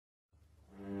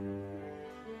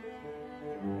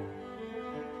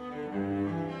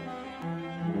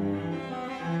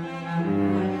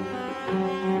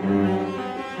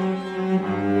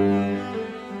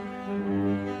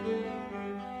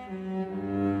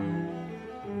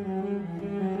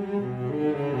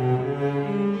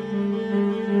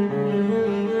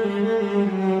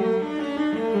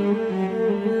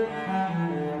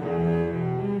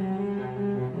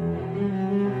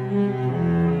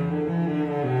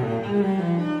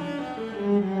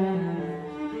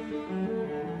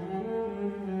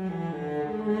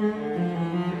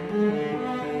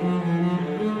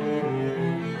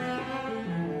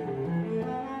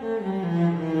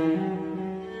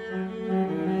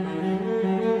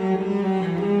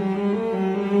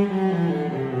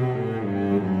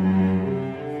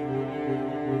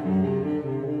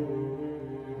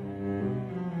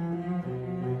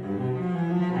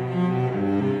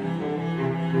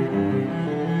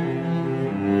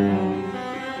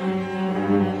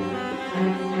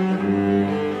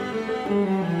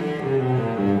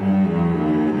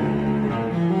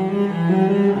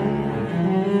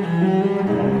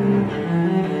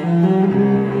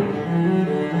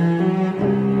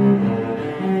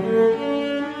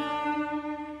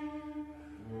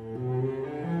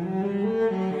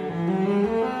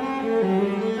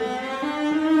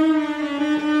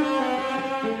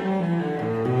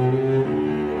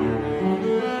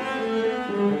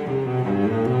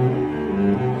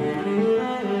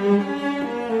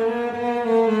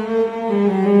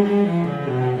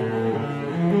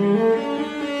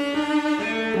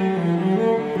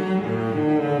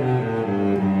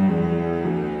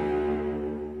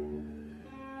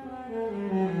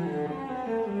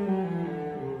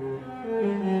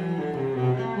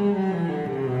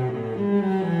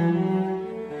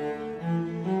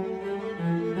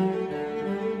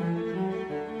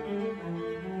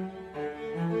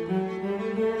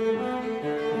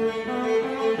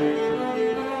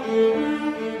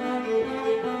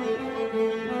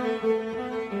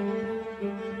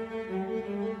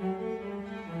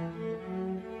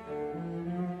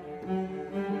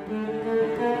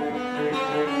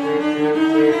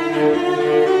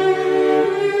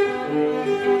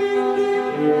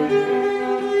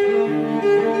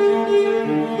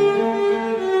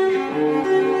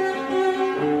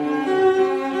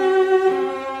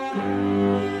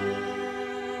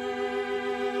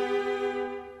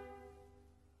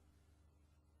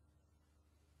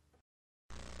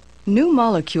new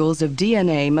molecules of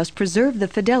DNA must preserve the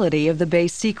fidelity of the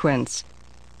base sequence.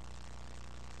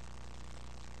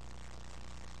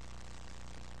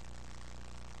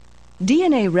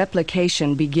 DNA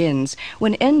replication begins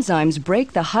when enzymes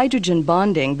break the hydrogen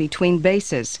bonding between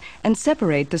bases and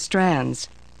separate the strands.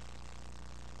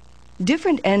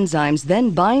 Different enzymes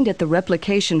then bind at the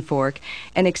replication fork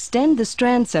and extend the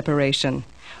strand separation,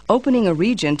 opening a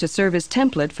region to serve as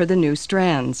template for the new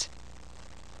strands.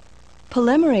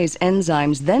 Polymerase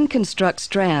enzymes then construct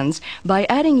strands by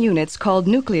adding units called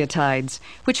nucleotides,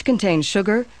 which contain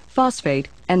sugar, phosphate,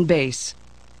 and base.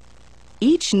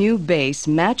 Each new base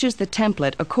matches the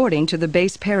template according to the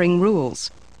base pairing rules.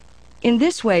 In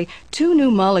this way, two new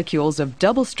molecules of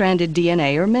double-stranded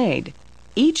DNA are made.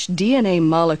 Each DNA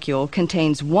molecule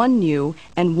contains one new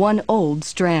and one old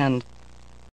strand.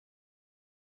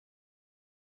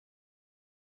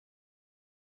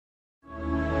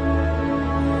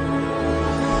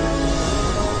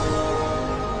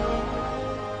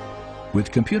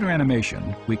 With computer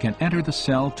animation, we can enter the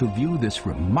cell to view this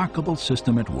remarkable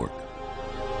system at work.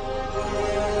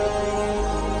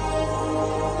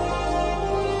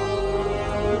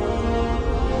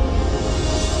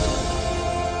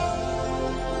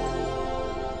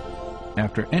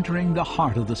 After entering the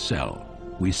heart of the cell,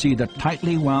 we see the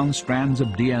tightly wound strands of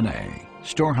DNA,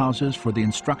 storehouses for the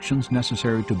instructions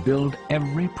necessary to build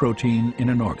every protein in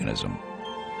an organism.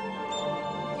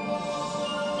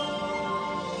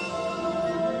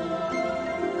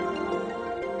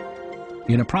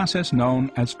 In a process known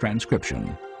as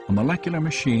transcription, a molecular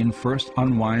machine first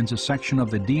unwinds a section of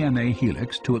the DNA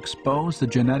helix to expose the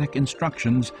genetic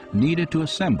instructions needed to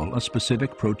assemble a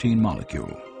specific protein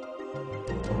molecule.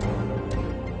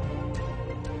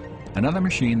 Another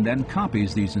machine then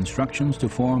copies these instructions to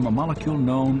form a molecule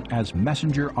known as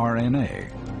messenger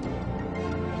RNA.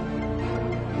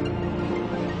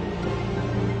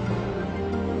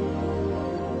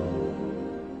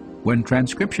 When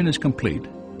transcription is complete,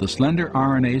 the slender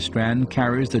RNA strand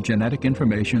carries the genetic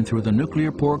information through the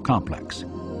nuclear pore complex,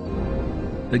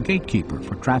 the gatekeeper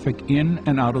for traffic in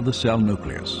and out of the cell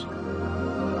nucleus.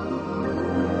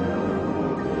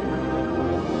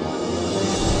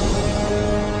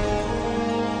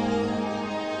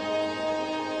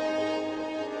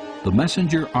 The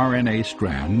messenger RNA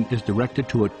strand is directed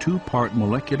to a two-part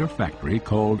molecular factory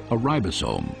called a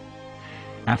ribosome.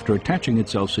 After attaching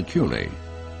itself securely,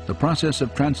 the process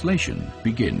of translation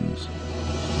begins.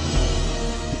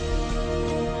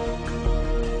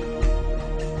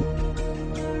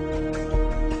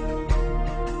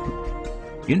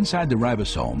 Inside the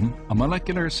ribosome, a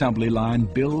molecular assembly line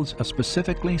builds a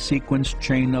specifically sequenced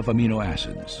chain of amino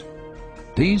acids.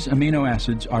 These amino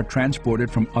acids are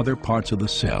transported from other parts of the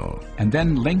cell and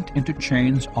then linked into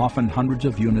chains often hundreds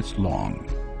of units long.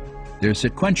 Their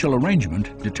sequential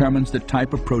arrangement determines the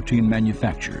type of protein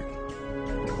manufactured.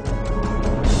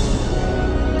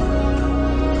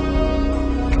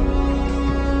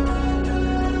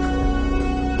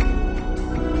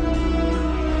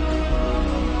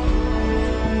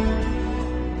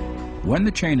 When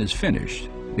the chain is finished,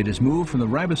 it is moved from the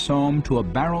ribosome to a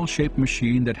barrel-shaped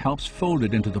machine that helps fold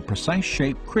it into the precise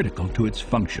shape critical to its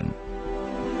function.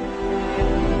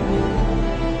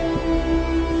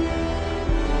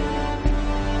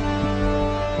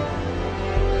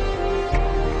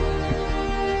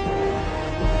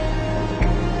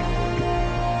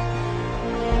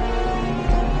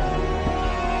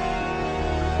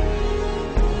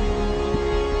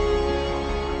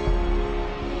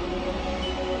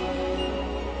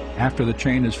 After the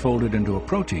chain is folded into a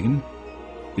protein,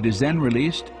 it is then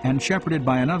released and shepherded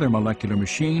by another molecular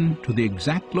machine to the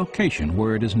exact location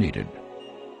where it is needed.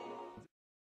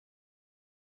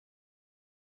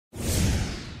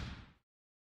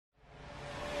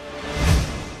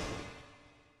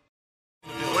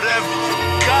 Whatever you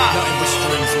got,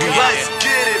 let's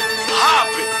get it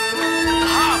hoppin'.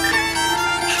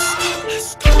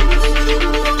 Let's go.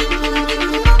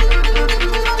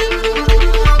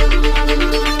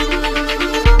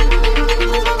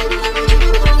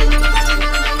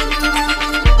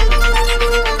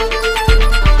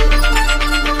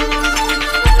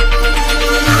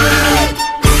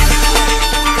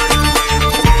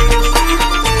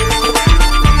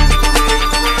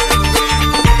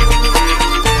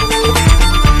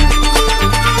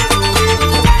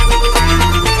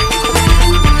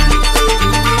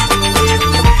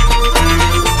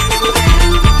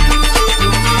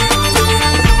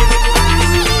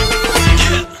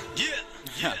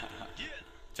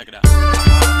 Check it out.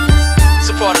 It's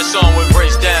a part of the song